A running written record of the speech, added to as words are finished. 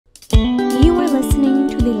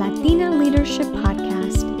to the Latina Leadership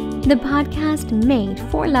Podcast, the podcast made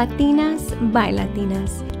for Latinas by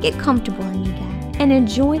Latinas. Get comfortable, amiga, and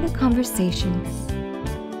enjoy the conversations.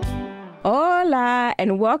 Hola,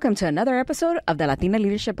 and welcome to another episode of the Latina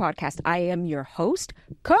Leadership Podcast. I am your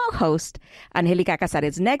co-host, Anjelica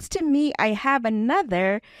Casares. Next to me, I have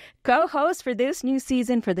another co-host for this new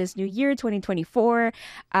season, for this new year, 2024.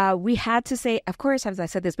 We had to say, of course, as I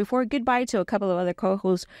said this before, goodbye to a couple of other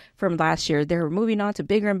co-hosts from last year. They're moving on to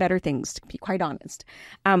bigger and better things, to be quite honest.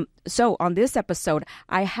 So on this episode,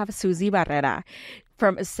 I have Susie Barrera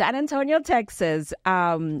from San Antonio, Texas.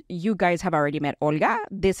 You guys have already met Olga.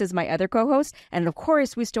 This is my other co-host. And of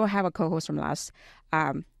course, we still have a co-host from last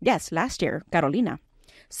year, Carolina.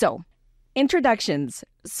 So, introductions.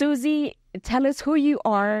 Susie, tell us who you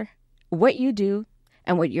are, what you do,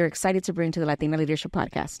 and what you're excited to bring to the Latina Leadership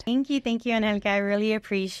Podcast. Thank you, Anjelica. I really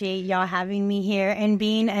appreciate y'all having me here and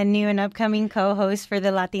being a new and upcoming co-host for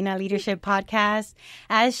the Latina Leadership Podcast.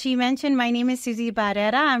 As she mentioned, my name is Susie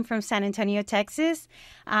Barrera. I'm from San Antonio, Texas.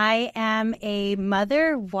 I am a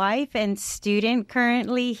mother, wife, and student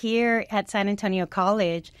currently here at San Antonio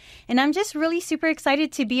College. And I'm just really super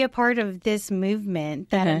excited to be a part of this movement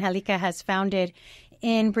that Anjelica has founded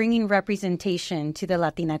in bringing representation to the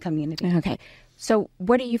Latina community. Okay. So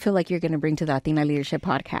what do you feel like you're going to bring to the Latina Leadership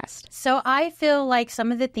Podcast? So I feel like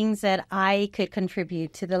some of the things that I could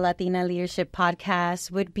contribute to the Latina Leadership Podcast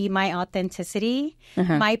would be my authenticity,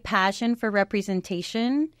 my passion for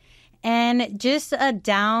representation, and just a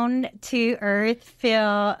down-to-earth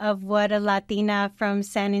feel of what a Latina from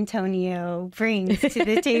San Antonio brings to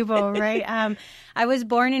the table, right? I was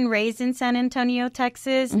born and raised in San Antonio,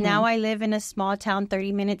 Texas. Now I live in a small town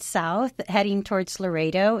 30 minutes south, heading towards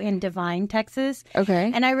Laredo in Devine, Texas.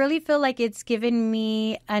 Okay. And I really feel like it's given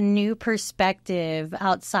me a new perspective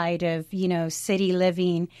outside of, city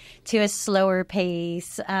living to a slower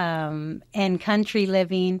pace and country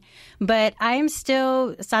living. But I am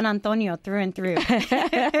still San Antonio through and through.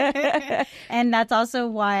 And that's also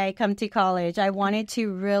why I come to college. I wanted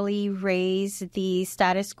to really raise the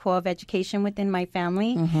status quo of education within my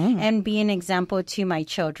family and be an example to my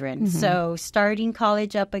children. So starting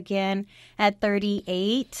college up again at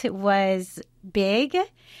 38 was big.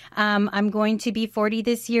 I'm going to be 40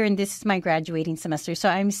 this year, and this is my graduating semester. So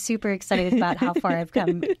I'm super excited about how far I've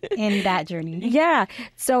come in that journey. Yeah.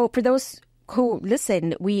 So for those who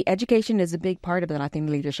listen, education is a big part of the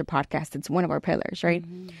Latina Leadership Podcast. It's one of our pillars, right?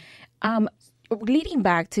 Leading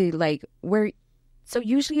back to so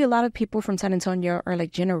usually a lot of people from San Antonio are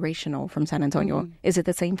generational from San Antonio. Is it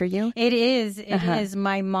the same for you? It is. It is.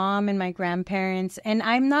 My mom and my grandparents. And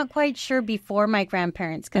I'm not quite sure before my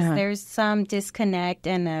grandparents because there's some disconnect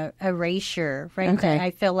and a erasure, right? That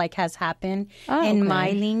I feel like has happened in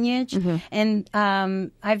my lineage. And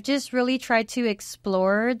I've just really tried to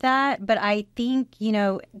explore that. But I think,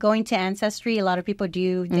 going to Ancestry, a lot of people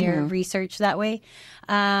do their research that way.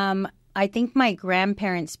 I think my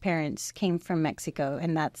grandparents' parents came from Mexico,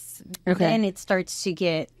 and that's then it starts to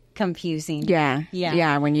get confusing.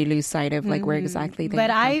 Yeah. When you lose sight of where exactly they come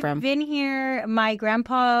from. But I've been here. My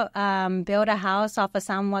grandpa built a house off of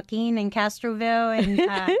San Joaquin in Castroville, and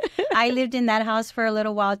I lived in that house for a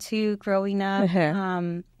little while too, growing up.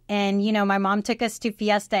 And, my mom took us to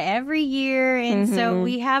Fiesta every year. And so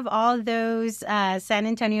we have all those San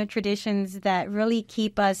Antonio traditions that really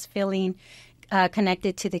keep us feeling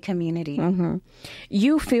connected to the community.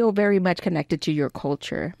 You feel very much connected to your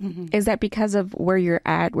culture. Is that because of where you're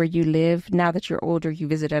at, where you live? Now that you're older, you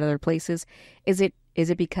visit other places. Is it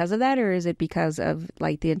because of that, or is it because of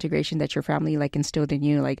the integration that your family instilled in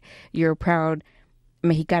you? You're a proud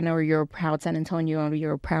Mexicano, or you're a proud San Antonio, or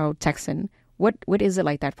you're a proud Texan. What is it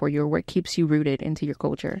like that for you, or what keeps you rooted into your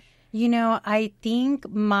culture? I think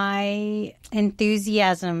my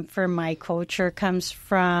enthusiasm for my culture comes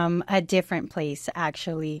from a different place,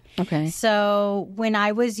 actually. Okay. So when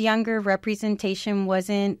I was younger, representation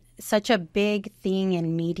wasn't such a big thing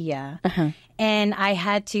in media. And I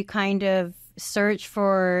had to kind of search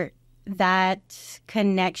for that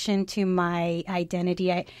connection to my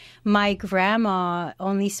identity. My grandma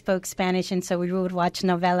only spoke Spanish, and so we would watch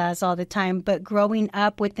novelas all the time. But growing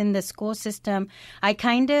up within the school system, I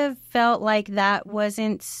kind of felt like that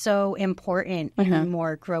wasn't so important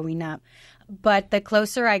anymore growing up. But the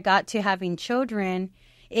closer I got to having children,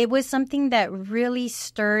 it was something that really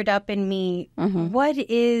stirred up in me. What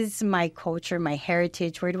is my culture, my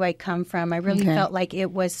heritage? Where do I come from? I really felt like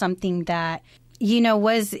it was something that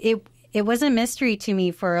it was a mystery to me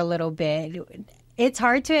for a little bit. It's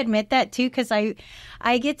hard to admit that, too, because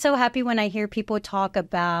I get so happy when I hear people talk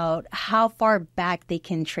about how far back they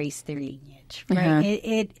can trace their lineage. much,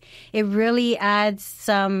 right? It really adds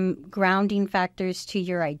some grounding factors to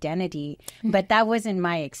your identity, but that wasn't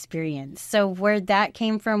my experience. So where that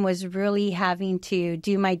came from was really having to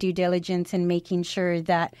do my due diligence and making sure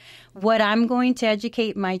that what I'm going to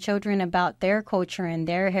educate my children about their culture and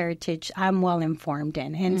their heritage, I'm well informed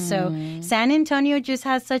in. And so San Antonio just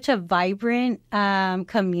has such a vibrant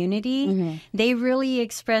community. They really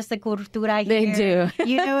express the cultura here. They do.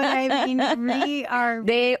 You know what I mean? We are.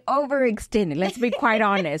 They overextend it. Let's be quite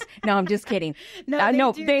honest. No, I'm just kidding.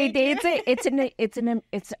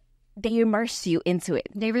 They immerse you into it.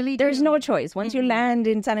 They really do. There's no choice. Once you Mm-hmm. land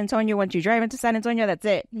in San Antonio, once you drive into San Antonio, that's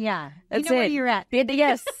it. Yeah. That's you know it. where you're at.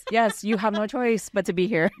 Yes. You have no choice but to be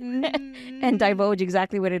here and divulge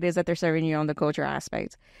exactly what it is that they're serving you on the culture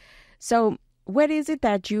aspect. So what is it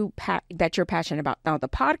that you're passionate about? Now, the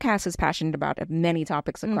podcast is passionate about many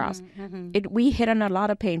topics across. We hit on a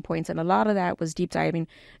lot of pain points, and a lot of that was deep diving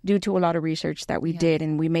due to a lot of research that we did,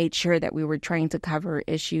 and we made sure that we were trying to cover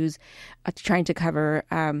issues,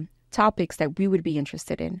 topics that we would be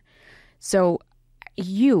interested in. So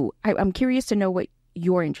I'm curious to know what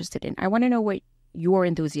you're interested in. I want to know what you're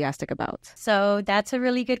enthusiastic about. So that's a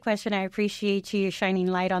really good question. I appreciate you shining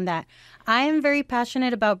light on that. I am very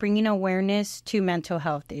passionate about bringing awareness to mental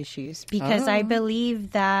health issues because I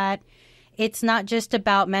believe that it's not just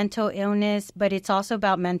about mental illness, but it's also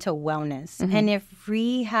about mental wellness. And if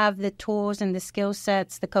we have the tools and the skill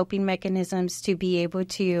sets, the coping mechanisms to be able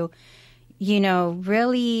to,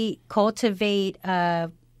 really cultivate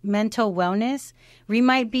mental wellness, we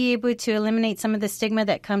might be able to eliminate some of the stigma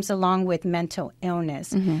that comes along with mental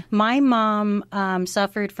illness. My mom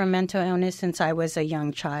suffered from mental illness since I was a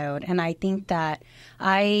young child. And I think that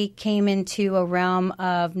I came into a realm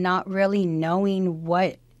of not really knowing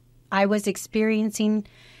what I was experiencing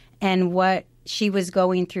and what she was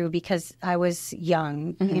going through because I was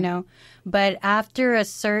young, But after a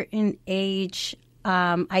certain age,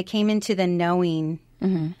 I came into the knowing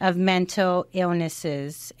of mental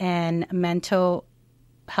illnesses and mental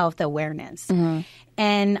health awareness.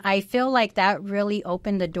 And I feel like that really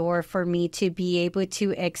opened the door for me to be able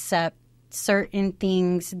to accept certain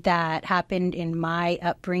things that happened in my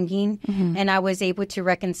upbringing. And I was able to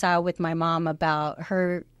reconcile with my mom about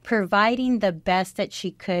her providing the best that she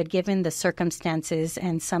could given the circumstances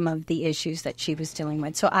and some of the issues that she was dealing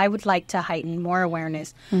with. So I would like to heighten more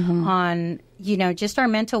awareness on, just our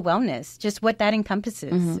mental wellness, just what that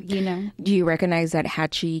encompasses, Do you recognize that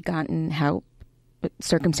had she gotten help,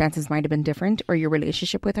 circumstances might have been different, or your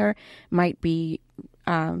relationship with her might be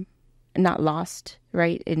not lost,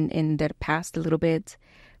 right, in the past a little bit,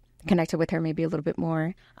 connected with her maybe a little bit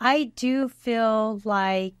more? I do feel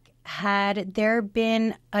like had there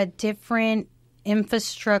been a different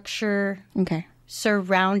infrastructure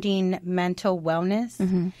surrounding mental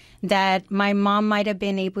wellness, that my mom might have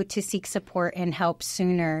been able to seek support and help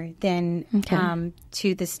sooner than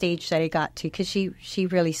to the stage that it got to, because she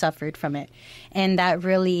really suffered from it. And that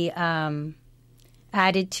really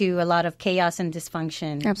added to a lot of chaos and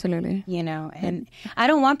dysfunction. Absolutely. And I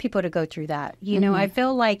don't want people to go through that. I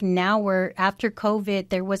feel like now after COVID,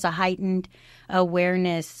 there was a heightened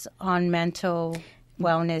awareness on mental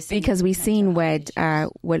wellness. Because we've seen what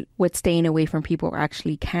staying away from people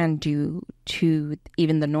actually can do to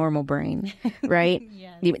even the normal brain, right?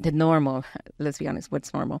 Even the normal, let's be honest,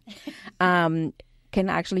 what's normal? Can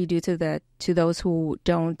actually do to those who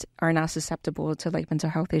are not susceptible to like mental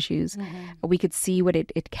health issues. We could see what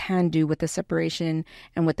it can do with the separation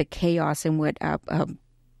and with the chaos and what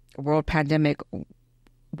world pandemic,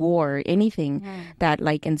 war, anything that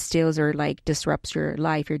like instills or like disrupts your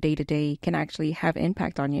life, your day to day, can actually have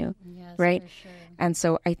impact on you, right? For sure. And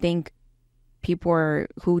so I think people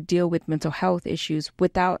who deal with mental health issues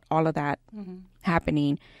without all of that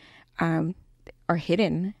happening are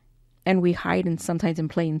hidden. And we hide sometimes in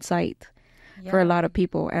plain sight for a lot of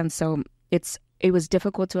people. And so it was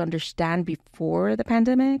difficult to understand before the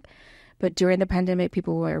pandemic. But during the pandemic,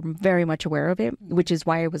 people were very much aware of it, which is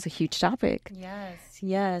why it was a huge topic.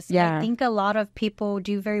 Yes. Yeah. I think a lot of people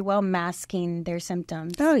do very well masking their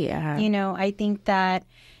symptoms. Oh, yeah. I think that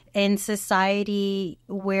in society,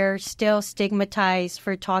 we're still stigmatized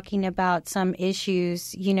for talking about some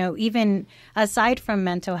issues, even aside from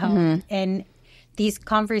mental health. And these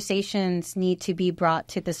conversations need to be brought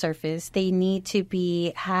to the surface. They need to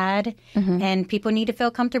be had, and people need to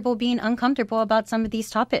feel comfortable being uncomfortable about some of these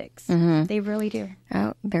topics. They really do.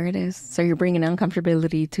 Oh, there it is. So you're bringing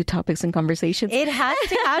uncomfortability to topics and conversations? It has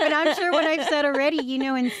to happen. I'm sure what I've said already,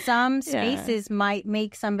 in some spaces might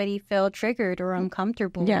make somebody feel triggered or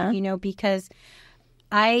uncomfortable, because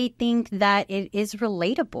I think that it is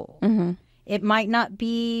relatable. It might not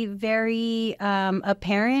be very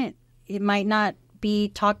apparent. It might not be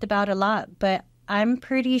talked about a lot, but I'm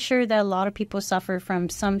pretty sure that a lot of people suffer from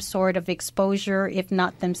some sort of exposure, if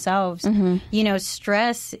not themselves. You know,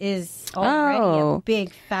 stress is already a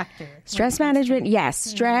big factor. Stress management, yes.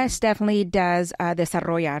 Stress definitely does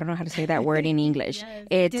desarrolla. I don't know how to say that word in English.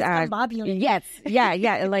 It yes,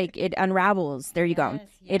 yeah. Like it unravels. There you go.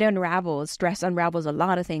 It unravels. Stress unravels a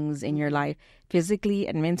lot of things in your life, physically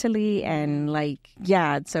and mentally, and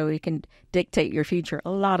so it can dictate your future a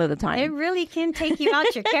lot of the time. It really can take you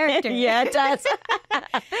out your character. Yeah, it does.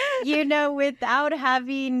 You know, without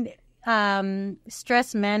having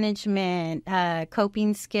stress management,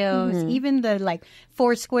 coping skills, even the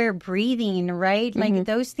 4 square breathing, right? Like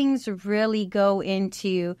those things really go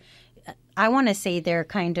into, I want to say they're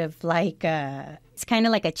kind of like it's kind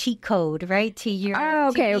of like a cheat code, right? To your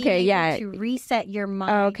to reset your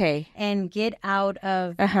mind and get out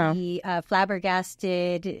of the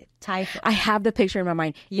flabbergasted type. I have the picture in my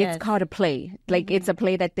mind. Yes. It's called a play. Like it's a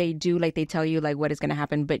play that they do, like they tell you like what is going to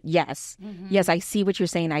happen. But yes, I see what you're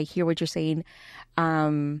saying. I hear what you're saying.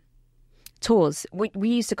 Tools. We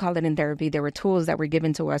used to call it in therapy. There were tools that were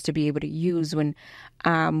given to us to be able to use when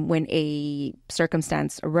a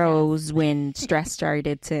circumstance arose, when stress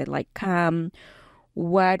started to come.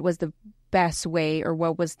 What was the best way, or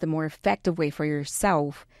what was the more effective way for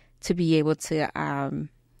yourself to be able to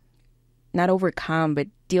not overcome, but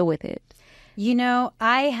deal with it? You know,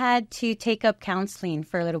 I had to take up counseling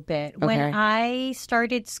for a little bit. Okay. When I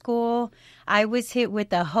started school, I was hit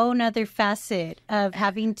with a whole nother facet of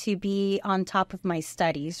having to be on top of my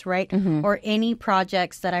studies, right? Or any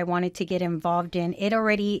projects that I wanted to get involved in. It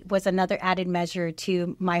already was another added measure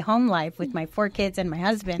to my home life with my 4 kids and my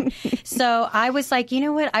husband. So I was like, you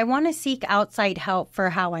know what? I want to seek outside help for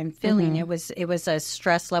how I'm feeling. It was a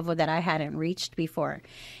stress level that I hadn't reached before.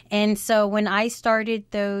 And so when I started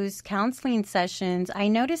those counseling sessions, I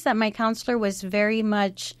noticed that my counselor was very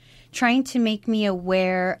much trying to make me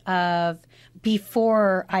aware of,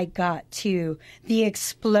 before I got to the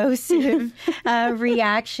explosive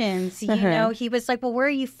reactions, you know, he was like, well, where are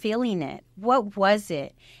you feeling it? What was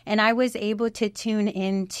it? And I was able to tune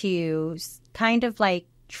into kind of like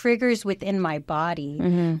triggers within my body.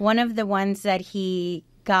 One of the ones that he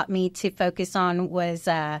got me to focus on was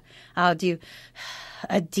I'll do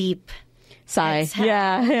a deep sigh. Exhale,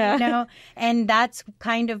 yeah. You know, and that's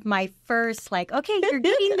kind of my first okay, you're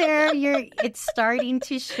getting there. It's starting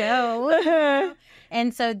to show.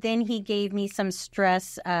 And so then he gave me some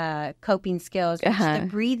stress coping skills, which the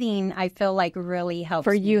breathing I feel like really helps.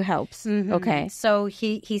 For you helps. Okay. So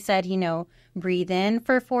he said, you know, breathe in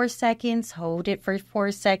for 4 seconds, hold it for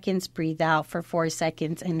 4 seconds, breathe out for 4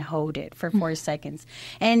 seconds, and hold it for 4 seconds.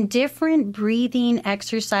 And different breathing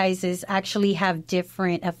exercises actually have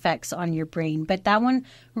different effects on your brain. But that one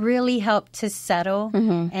really helped to settle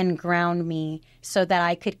and ground me so that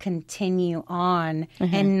I could continue on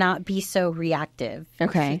and not be so reactive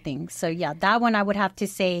to things. So, yeah, that one I would have to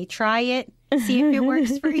say, try it. See if it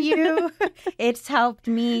works for you. It's helped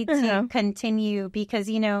me to continue because,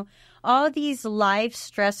 you know, all these life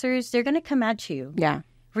stressors, they're going to come at you. Yeah.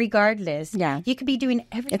 Regardless. Yeah. You could be doing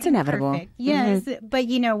everything. It's inevitable. Perfect. Yes. But,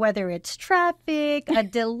 you know, whether it's traffic, a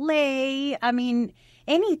delay, I mean,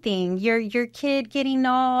 anything, your kid getting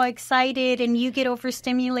all excited and you get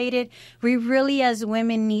overstimulated, we really as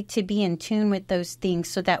women need to be in tune with those things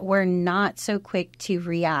so that we're not so quick to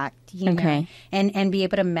react, you know, and be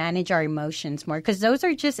able to manage our emotions more, because those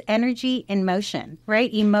are just energy in motion,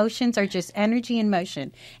 right? Emotions are just energy in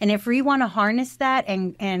motion. And if we want to harness that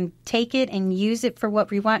and take it and use it for what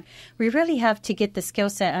we want, we really have to get the skill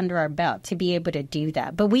set under our belt to be able to do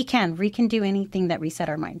that. But we can do anything that we set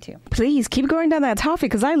our mind to. Please keep going down that topic,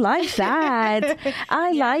 because I like that.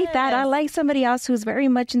 Like that. I like somebody else who's very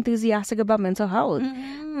much enthusiastic about mental health.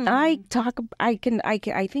 I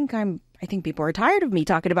think people are tired of me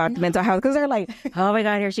talking about mental health, because they're like, oh my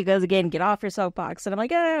God, here she goes again. Get off your soapbox. And I'm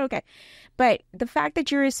like, oh, okay. But the fact that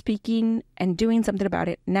you're speaking and doing something about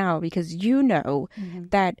it now, because you know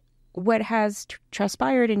that what has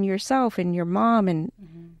transpired in yourself and your mom and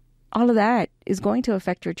all of that is going to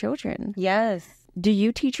affect your children. Yes. Do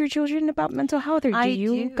you teach your children about mental health, or do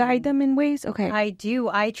you guide them in ways? Okay. I do.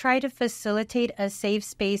 I try to facilitate a safe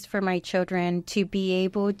space for my children to be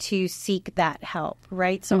able to seek that help,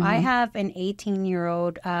 right? So I have an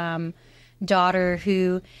 18-year-old daughter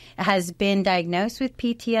who has been diagnosed with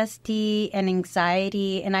PTSD and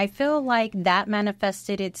anxiety, and I feel like that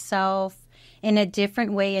manifested itself in a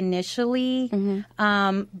different way initially,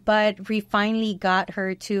 but we finally got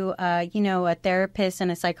her to, a therapist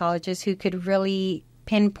and a psychologist who could really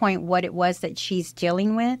pinpoint what it was that she's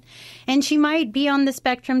dealing with. And she might be on the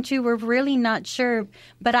spectrum too. We're really not sure.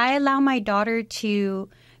 But I allow my daughter to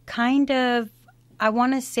kind of, I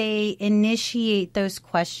want to say, initiate those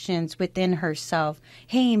questions within herself.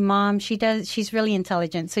 Hey, Mom, she's really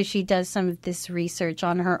intelligent. So she does some of this research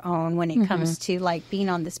on her own when it comes to like being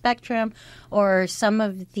on the spectrum or some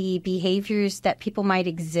of the behaviors that people might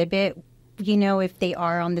exhibit, you know, if they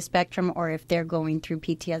are on the spectrum or if they're going through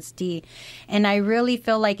PTSD. And I really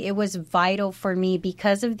feel like it was vital for me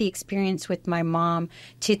because of the experience with my mom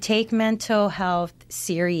to take mental health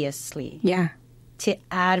seriously. Yeah. To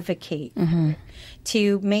advocate,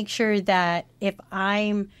 to make sure that if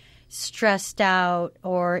I'm stressed out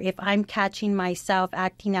or if I'm catching myself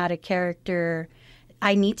acting out of character,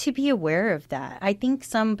 I need to be aware of that. I think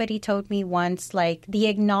somebody told me once, like, the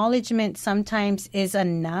acknowledgement sometimes is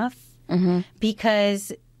enough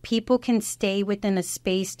because people can stay within a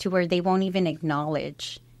space to where they won't even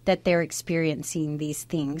acknowledge that they're experiencing these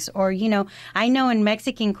things. Or, you know, I know in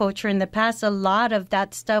Mexican culture in the past, a lot of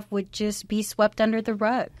that stuff would just be swept under the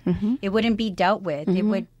rug. It wouldn't be dealt with. It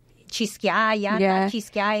would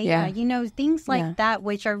chisquear, you know, things like that,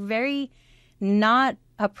 which are very not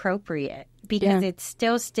appropriate because it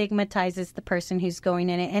still stigmatizes the person who's going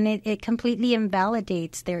in it, and it completely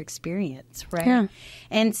invalidates their experience, right? Yeah.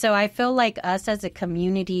 And so I feel like us as a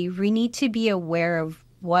community, we need to be aware of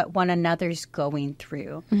what one another's going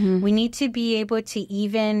through. We need to be able to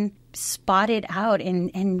even spot it out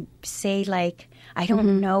and say, like, I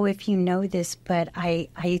don't know if you know this, but I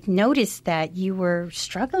noticed that you were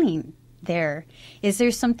struggling there. Is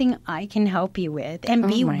there something I can help you with? And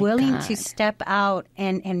be willing to step out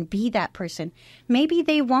and be that person. Maybe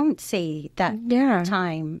they won't say that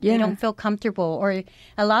time. They don't feel comfortable. Or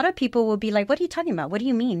a lot of people will be like, what are you talking about? What do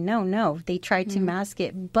you mean? No. They try to mask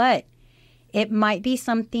it. But it might be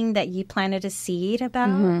something that you planted a seed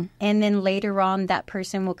about, and then later on that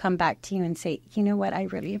person will come back to you and say, you know what, I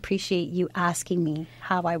really appreciate you asking me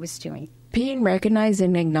how I was doing. Being recognized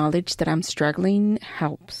and acknowledged that I'm struggling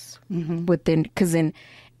helps within, because then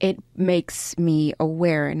it makes me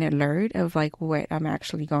aware and alert of like what I'm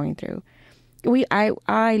actually going through.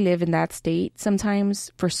 I live in that state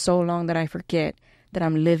sometimes for so long that I forget that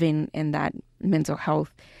I'm living in that mental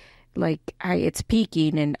health. Like it's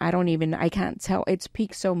peaking and I can't tell. It's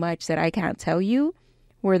peaked so much that I can't tell you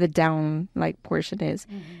where the down like portion is.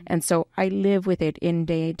 And so I live with it in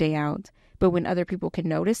day out. But when other people can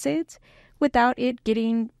notice it without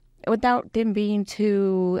them being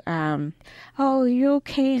too, oh, you're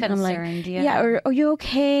okay. And concerned, I'm like, or oh, you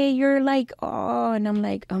okay? You're like, oh, and I'm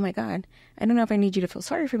like, oh my God, I don't know if I need you to feel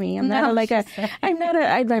sorry for me. I'm not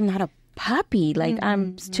a puppy. Like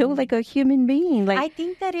I'm still like a human being. Like I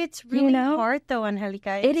think that it's really hard though,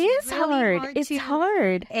 Anjelica. It is really hard. It's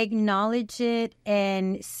hard. Acknowledge it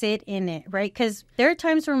and sit in it, right? Because there are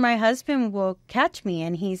times where my husband will catch me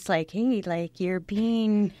and he's like, hey, like you're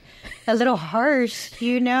being a little harsh,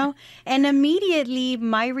 you know? And immediately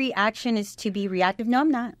my reaction is to be reactive. No,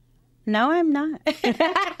 I'm not. No, I'm not.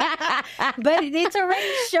 But it's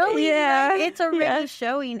already showing. Yeah. Right? It's already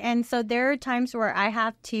showing. And so there are times where I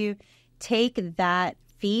have to take that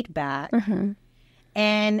feedback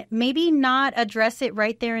and maybe not address it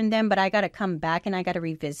right there and then, but I got to come back and I got to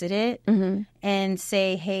revisit it and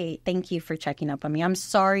say, hey, thank you for checking up on me. I'm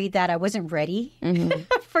sorry that I wasn't ready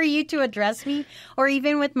for you to address me. Or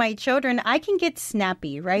even with my children, I can get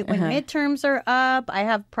snappy, right? When midterms are up, I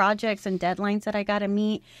have projects and deadlines that I got to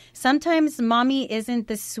meet. Sometimes mommy isn't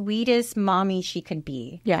the sweetest mommy she could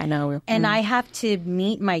be. Yeah, I know. And I have to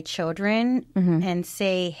meet my children and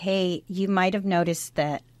say, hey, you might have noticed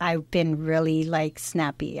that I've been really like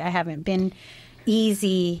snappy. I haven't been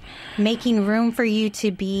easy making room for you to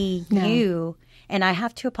be you. And I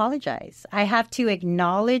have to apologize. I have to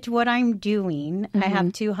acknowledge what I'm doing. I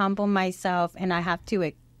have to humble myself and I have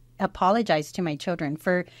to apologize to my children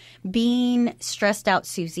for being stressed out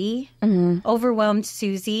Susie, overwhelmed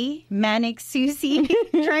Susie, manic Susie,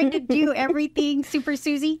 trying to do everything super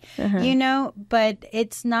Susie, you know, but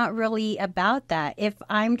it's not really about that. If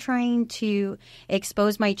I'm trying to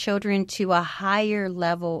expose my children to a higher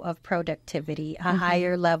level of productivity, a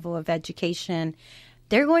higher level of education,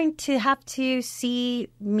 they're going to have to see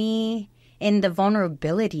me in the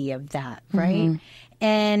vulnerability of that, right?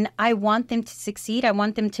 And I want them to succeed. I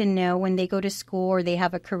want them to know when they go to school or they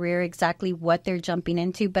have a career exactly what they're jumping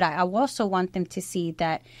into. But I also want them to see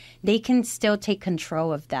that they can still take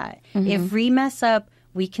control of that. If we mess up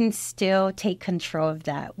we can still take control of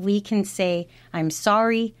that. We can say, I'm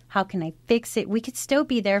sorry. How can I fix it? We could still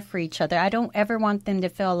be there for each other. I don't ever want them to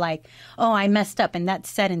feel like, oh, I messed up and that's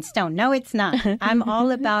set in stone. No, it's not. I'm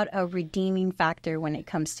all about a redeeming factor when it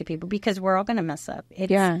comes to people because we're all going to mess up.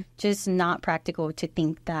 It's just not practical to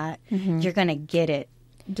think that you're going to get it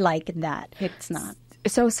like that. It's not.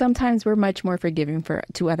 So sometimes we're much more forgiving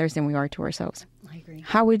to others than we are to ourselves. I agree.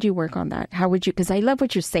 How would you work on that? How would you? Because I love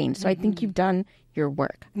what you're saying. So I think you've done your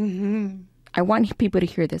work. I want people to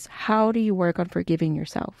hear this. How do you work on forgiving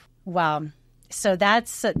yourself? Wow. So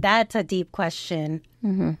that's a deep question.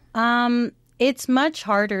 It's much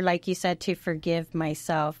harder, like you said, to forgive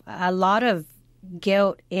myself. A lot of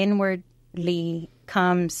guilt inwardly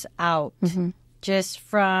comes out just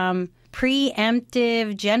from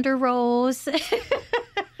preemptive gender roles.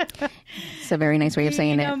 It's a very nice way of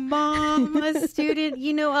saying it. A mom, a student,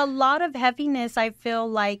 a lot of heaviness I feel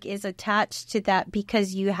like is attached to that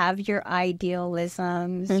because you have your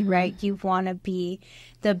idealisms, right? You want to be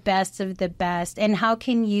the best of the best. And how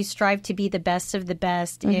can you strive to be the best of the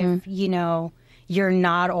best if, you're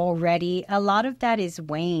not already? A lot of that is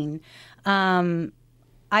weighing.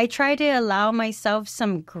 I try to allow myself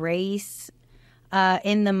some grace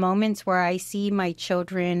in the moments where I see my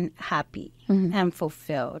children happy and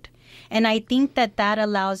fulfilled. And I think that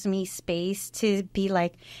allows me space to be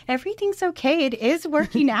like, everything's okay. It is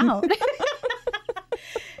working out.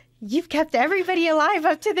 You've kept everybody alive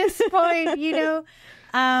up to this point,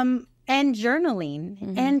 and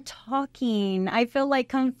journaling and talking. I feel like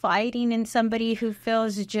confiding in somebody who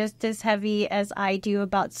feels just as heavy as I do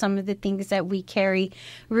about some of the things that we carry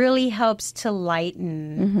really helps to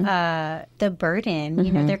lighten the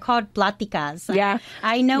burden. They're called pláticas. Yeah.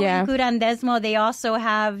 I know in Curandesmo, they also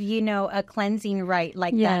have, a cleansing rite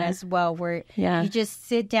like that as well, where you just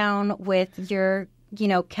sit down with your,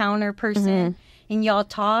 counter person and y'all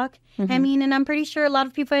talk. I mean, and I'm pretty sure a lot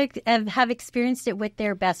of people have experienced it with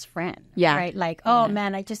their best friend. Yeah. Right? Like, oh,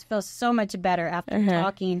 man, I just feel so much better after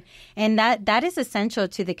talking. And that is essential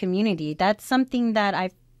to the community. That's something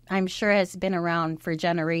that I'm sure has been around for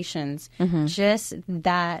generations. Just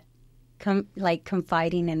that,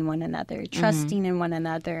 confiding in one another, trusting in one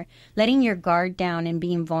another, letting your guard down and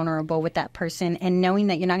being vulnerable with that person and knowing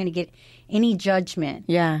that you're not going to get any judgment.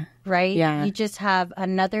 Yeah. Right? Yeah. You just have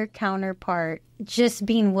another counterpart just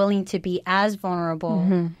being willing to be as vulnerable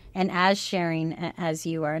and as sharing as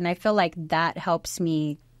you are. And I feel like that helps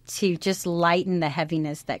me to just lighten the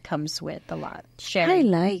heaviness that comes with a lot. Sharing. I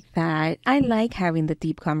like that. I like having the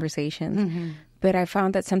deep conversations. But I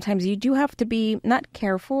found that sometimes you do have to be not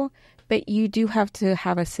careful, but you do have to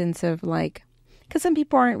have a sense of because some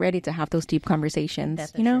people aren't ready to have those deep conversations,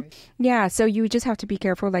 That's the truth. Yeah. So you just have to be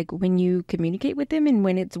careful, when you communicate with them and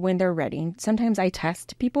when they're ready. Sometimes I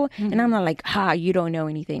test people and I'm not like, you don't know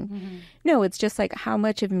anything. No, it's just how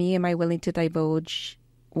much of me am I willing to divulge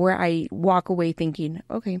where I walk away thinking,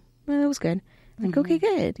 okay, well, that was good. Okay,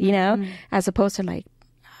 good. As opposed to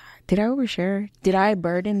did I overshare? Did I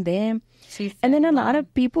burden them? And then a lot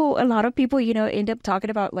of people, end up talking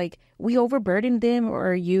about we overburdened them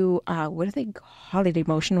or you, what do they call it?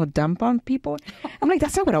 Emotional dump on people. I'm like,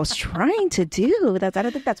 that's not what I was trying to do. I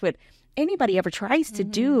don't think that's what anybody ever tries to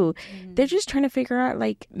do. They're just trying to figure out,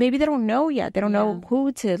 maybe they don't know yet. They don't know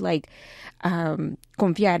who to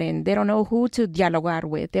confiar in. They don't know who to dialogar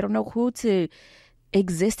with. They don't know who to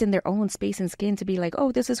exist in their own space and skin to be like,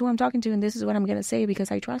 oh, this is who I'm talking to and this is what I'm going to say because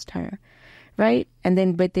I trust her. Right.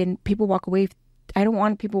 But then people walk away. I don't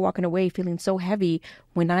want people walking away feeling so heavy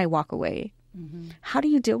when I walk away. How do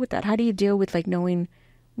you deal with that? How do you deal with knowing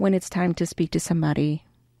when it's time to speak to somebody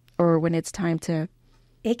or when it's time to?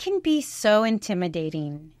 It can be so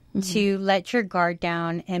intimidating to let your guard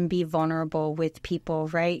down and be vulnerable with people.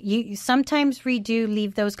 Right. Sometimes we do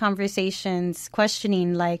leave those conversations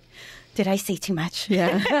questioning did I say too much?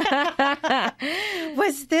 Yeah.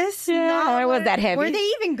 Was this? Yeah, was that heavy? Were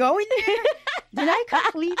they even going there? Did I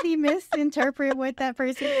completely misinterpret what that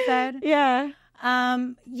person said? Yeah.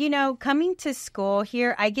 Coming to school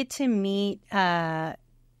here, I get to meet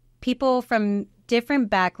people from different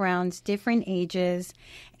backgrounds, different ages,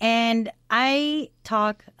 and I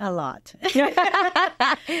talk a lot.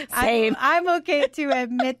 Same. I'm okay to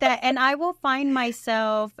admit that. And I will find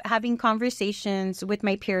myself having conversations with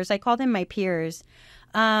my peers. I call them my peers.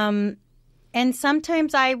 And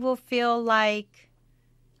sometimes I will feel like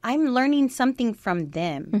I'm learning something from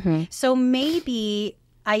them. So maybe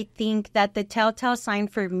I think that the telltale sign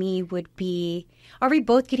for me would be, are we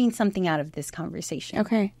both getting something out of this conversation?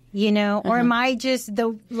 Okay. Or am I just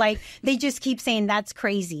they just keep saying that's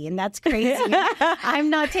crazy and that's crazy. I'm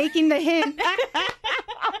not taking the hint.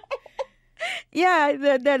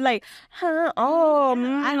 they're like, huh? Oh,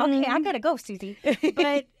 okay, I gotta go, Susie.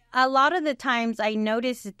 But a lot of the times I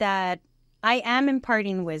notice that I am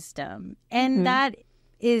imparting wisdom, and that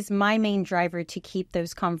is my main driver to keep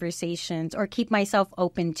those conversations or keep myself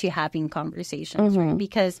open to having conversations, right?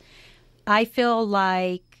 Because I feel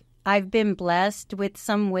like I've been blessed with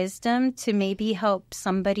some wisdom to maybe help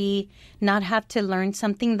somebody not have to learn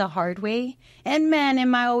something the hard way. And man,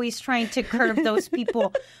 am I always trying to curb those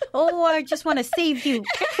people. Oh, I just want to save you.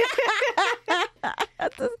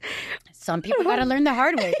 Some people got to learn the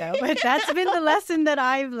hard way, though. But that's been the lesson that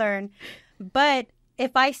I've learned. But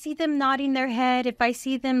if I see them nodding their head, if I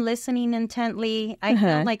see them listening intently, I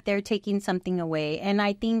feel like they're taking something away. And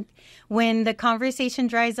I think when the conversation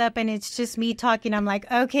dries up and it's just me talking, I'm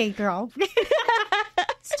like, okay, girl,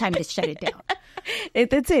 it's time to shut it down.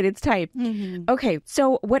 That's it. It's time. Okay.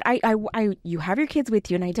 So what you have your kids with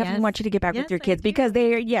you, and I definitely want you to get back with your kids because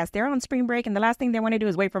they're on spring break, and the last thing they want to do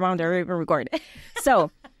is wait for mom to record. So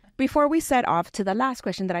before we set off to the last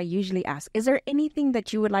question that I usually ask, is there anything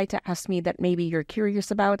that you would like to ask me that maybe you're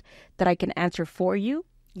curious about that I can answer for you?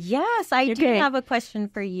 Yes, I do have a question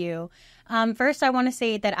for you. First, I want to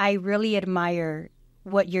say that I really admire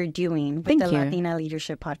what you're doing with the Latina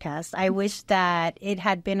Leadership Podcast. I wish that it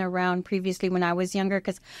had been around previously when I was younger,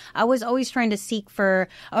 because I was always trying to seek for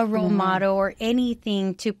a role model or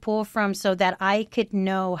anything to pull from so that I could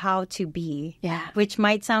know how to be. Yeah. Which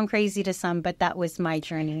might sound crazy to some, but that was my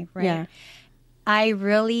journey, right? Yeah. I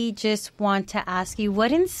really just want to ask you,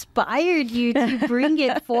 what inspired you to bring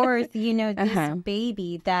it forth, this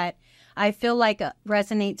baby that I feel like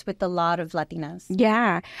resonates with a lot of Latinas.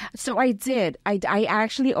 Yeah. So I did. I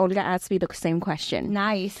actually, Olga asked me the same question.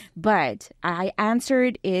 Nice. But I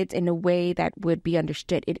answered it in a way that would be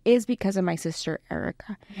understood. It is because of my sister,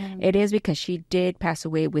 Erica. It is because she did pass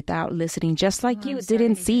away without listening, just like you.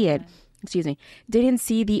 Didn't see it. Excuse me. Didn't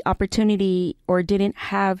see the opportunity or didn't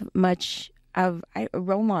have much of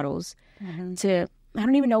role models to... I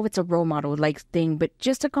don't even know if it's a role model like thing, but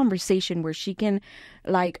just a conversation where she can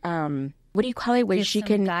what do you call it? Where she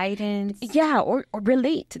can guidance. Yeah, or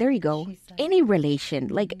relate. There you go. Any relation.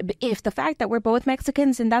 Like if the fact that we're both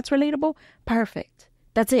Mexicans and that's relatable, perfect.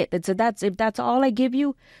 That's it. If that's all I give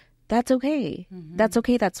you, that's okay. That's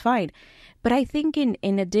okay. That's fine. But I think in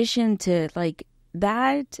addition to like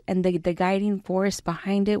that and the guiding force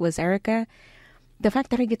behind it was Erica. The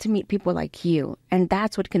fact that I get to meet people like you, and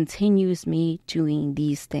that's what continues me doing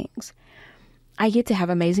these things. I get to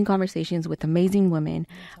have amazing conversations with amazing women.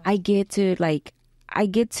 I get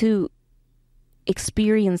to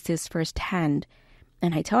experience this firsthand.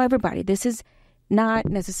 And I tell everybody, this is not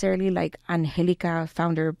necessarily like Anjelica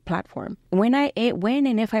founder platform. When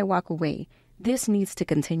and if I walk away, this needs to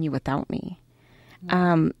continue without me.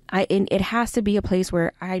 It has to be a place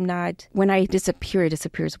where I'm not, when I disappear, it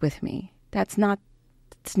disappears with me.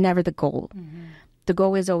 It's never the goal. The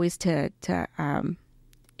goal is always to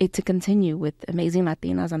continue with amazing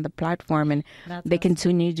Latinas on the platform, and they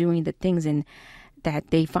continue doing the things, and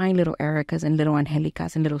that they find little Ericas and little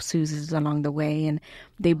Anjelicas and little Susies along the way, and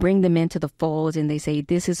they bring them into the fold, and they say,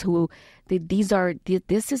 this is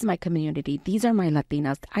this is my community. These are my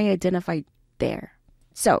Latinas. I identify there.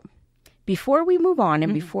 So before we move on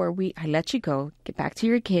and before I let you go, get back to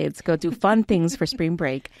your kids, go do fun things for spring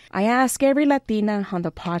break, I ask every Latina on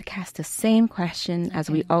the podcast the same question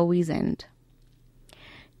as we always end.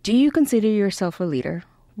 Do you consider yourself a leader?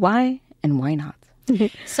 Why and why not?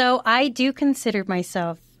 So I do consider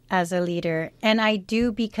myself as a leader, and I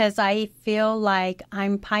do because I feel like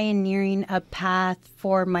I'm pioneering a path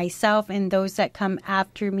for myself and those that come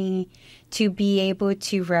after me to be able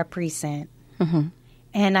to represent.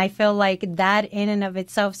 And I feel like that in and of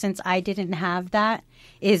itself, since I didn't have that,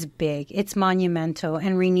 is big. It's monumental,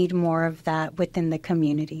 and we need more of that within the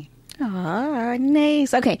community. Ah,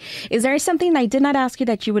 nice. Okay. Is there something I did not ask you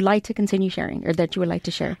that you would like to continue sharing or that you would like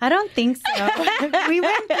to share? I don't think so. We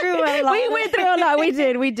went through a lot. We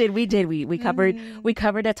did. We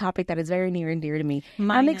covered a topic that is very near and dear to me.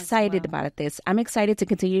 I'm excited about this. I'm excited to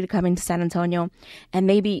continue to come into San Antonio, and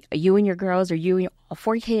maybe you and your girls or you and your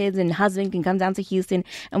 4 kids and husband can come down to Houston,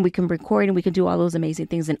 and we can record and we can do all those amazing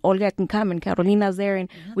things. And Olga can come and Carolina's there, and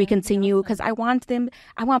we continue because I want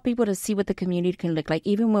people to see what the community can look like,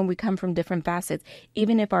 even when we come from different facets,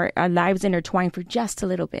 even if our lives intertwine for just a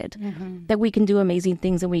little bit, that we can do amazing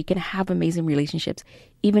things and we can have amazing relationships,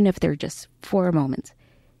 even if they're just for a moment.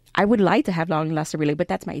 I would like to have long-lasting relationship, but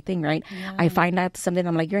that's my thing, right? Yeah. I find out something,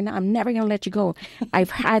 I'm like, I'm never going to let you go.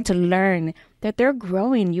 I've had to learn that they're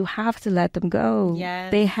growing. You have to let them go.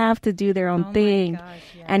 Yes. They have to do their own thing. My gosh,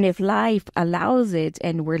 yes. And if life allows it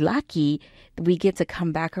and we're lucky, we get to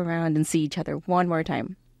come back around and see each other one more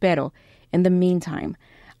time. Pero in the meantime,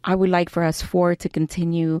 I would like for us 4 to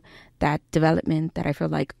continue that development that I feel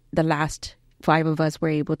like the last 5 of us were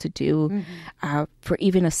able to do for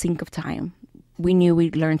even a sink of time. We knew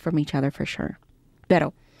we'd learn from each other for sure.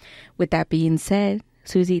 Pero with that being said,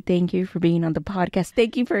 Susie, thank you for being on the podcast.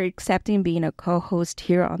 Thank you for accepting being a co-host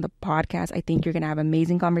here on the podcast. I think you're going to have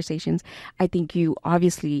amazing conversations. I think you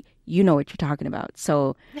know what you're talking about.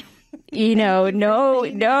 So, no.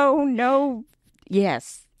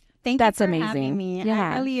 Yes. That's you for amazing. Having me.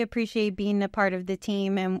 Yeah. I really appreciate being a part of the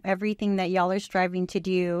team and everything that y'all are striving to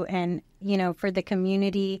do, and for the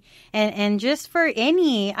community and just for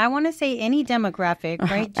any demographic,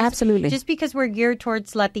 right? Absolutely. Just because we're geared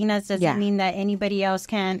towards Latinas doesn't mean that anybody else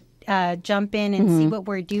can't jump in and see what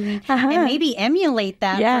we're doing and maybe emulate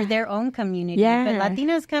that for their own community. Yeah. But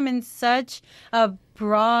Latinas come in such a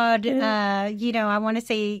broad, I want to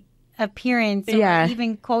say appearance or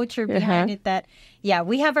even culture behind it that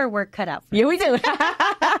we have our work cut out for we do.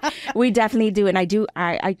 We definitely do. And I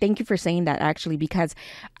thank you for saying that, actually, because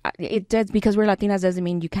it does, because we're Latinas doesn't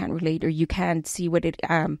mean you can't relate or you can't see what it,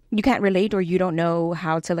 you can't relate or you don't know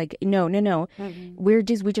how to no. We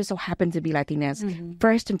just so happen to be Latinas.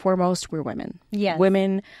 First and foremost, we're women. Yes.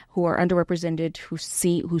 Women who are underrepresented,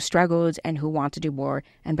 who struggled and who want to do more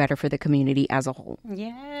and better for the community as a whole.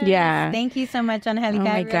 Yes. Yeah. Thank you so much, Anjelica. Oh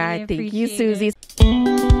my God. Thank you, Susie.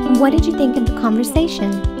 What did you think of the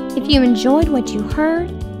conversation? If you enjoyed what you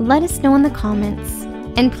heard, let us know in the comments.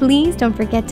 And please don't forget to